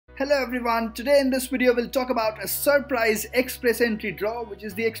Hello everyone, today in this video we'll talk about a surprise express entry draw, which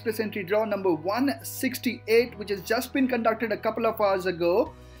is the express entry draw number 168, which has just been conducted a couple of hours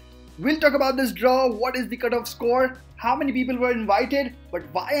ago. We'll talk about this draw, what is the cutoff score, how many people were invited, but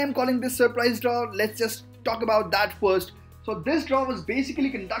why I'm calling this surprise draw. Let's just talk about that first. So this draw was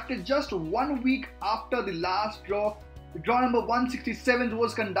basically conducted just 1 week after the last draw. The draw number 167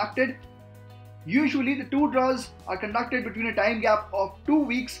 was conducted. Usually the two draws are conducted between a time gap of 2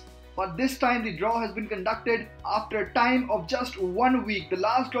 weeks, but this time the draw has been conducted after a time of just 1 week. The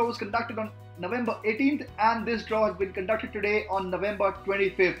last draw was conducted on November 18th and this draw has been conducted today on November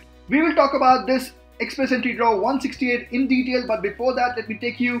 25th. We will talk about this express entry draw 168 in detail, but before that let me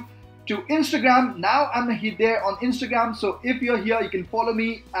take you to Instagram. Now I'm there on Instagram, so if you're here you can follow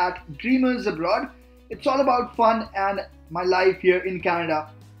me at Dreamers Abroad. It's all about fun and my life here in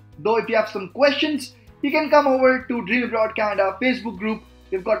Canada. Though if you have some questions, you can come over to Dream Abroad Canada Facebook group.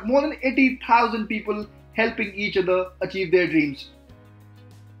 We've got more than 80,000 people helping each other achieve their dreams.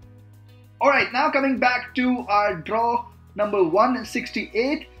 Alright, now coming back to our draw number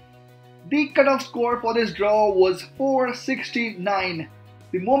 168. The cutoff score for this draw was 469.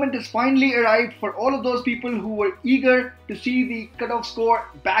 The moment has finally arrived for all of those people who were eager to see the cutoff score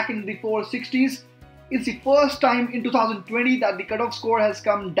back in the 460s. It's the first time in 2020 that the cutoff score has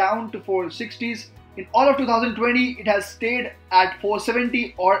come down to 460s. In all of 2020, it has stayed at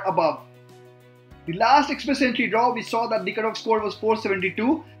 470 or above. The last express entry draw, we saw that the cutoff score was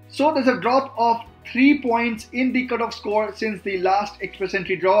 472. So there's a drop of 3 points in the cutoff score since the last express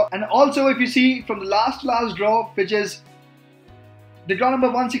entry draw. And also if you see from the last draw, which is the draw number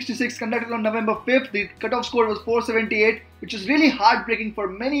 166 conducted on November 5th, the cutoff score was 478, which is really heartbreaking for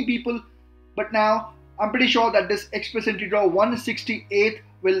many people. But now I'm pretty sure that this express entry draw 168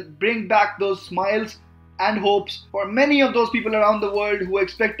 will bring back those smiles and hopes for many of those people around the world who are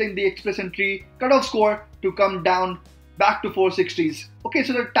expecting the express entry cutoff score to come down back to 460s. Okay,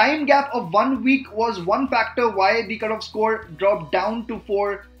 so the time gap of 1 week was one factor why the cutoff score dropped down to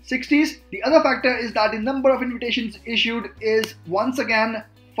 460s. The other factor is that the number of invitations issued is once again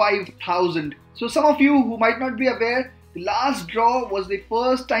 5,000. So some of you who might not be aware, the last draw was the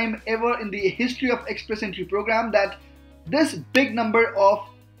first time ever in the history of express entry program that this big number of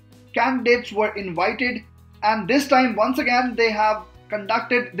candidates were invited, and this time once again they have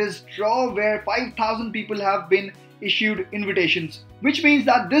conducted this draw where 5,000 people have been issued invitations, which means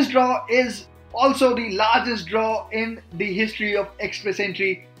that this draw is also the largest draw in the history of express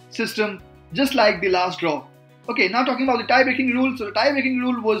entry system, just like the last draw. Okay, now talking about the tie-breaking rule. So the tie-breaking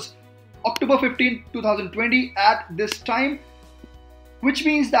rule was October 15, 2020 at this time, which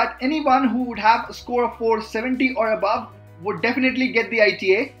means that anyone who would have a score of 470 or above would definitely get the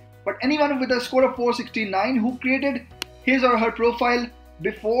ITA, but anyone with a score of 469 who created his or her profile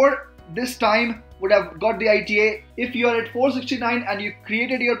before this time would have got the ITA. If you are at 469 and you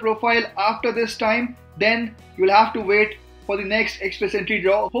created your profile after this time, then you'll have to wait for the next express entry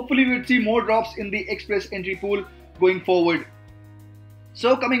draw. Hopefully we'll see more drops in the express entry pool going forward.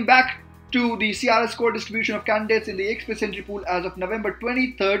 So coming back to the CRS score distribution of candidates in the express entry pool as of November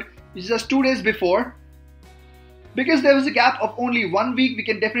 23rd, which is just 2 days before. Because there was a gap of only 1 week, we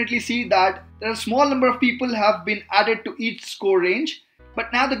can definitely see that a small number of people have been added to each score range.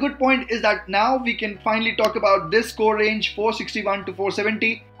 But now the good point is that now we can finally talk about this score range 461 to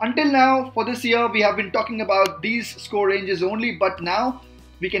 470. Until now for this year we have been talking about these score ranges only, but now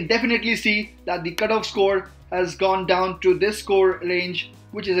we can definitely see that the cutoff score has gone down to this score range,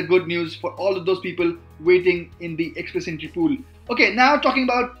 which is a good news for all of those people waiting in the express entry pool. Okay, now talking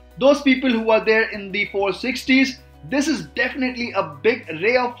about those people who are there in the 460s, this is definitely a big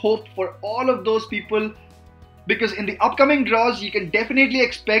ray of hope for all of those people, because in the upcoming draws you can definitely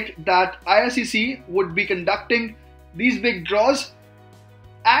expect that IRCC would be conducting these big draws,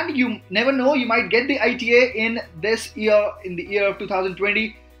 and you never know, you might get the ITA in this year, in the year of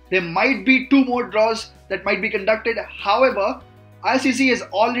 2020. There might be 2 more draws that might be conducted. However, IRCC has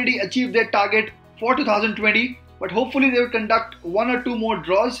already achieved their target for 2020, but hopefully they will conduct 1 or 2 more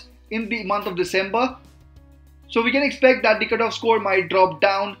draws in the month of December. So we can expect that the cutoff score might drop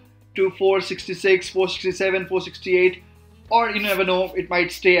down to 466, 467, 468, or you never know, it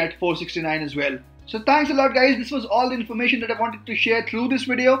might stay at 469 as well. So thanks a lot guys, this was all the information that I wanted to share through this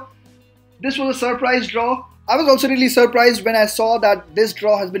video. This was a surprise draw. I was also really surprised when I saw that this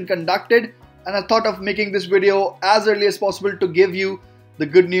draw has been conducted, and I thought of making this video as early as possible to give you the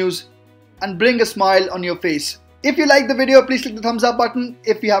good news and bring a smile on your face. If you like the video, please click the thumbs up button.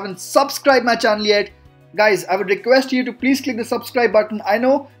 If you haven't subscribed my channel yet, Guys, I would request you to please click the subscribe button. I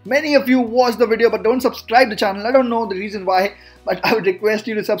know many of you watch the video but don't subscribe the channel. I don't know the reason why, but I would request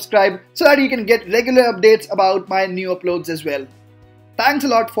you to subscribe so that you can get regular updates about my new uploads as well. Thanks a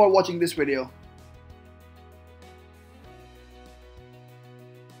lot for watching this video.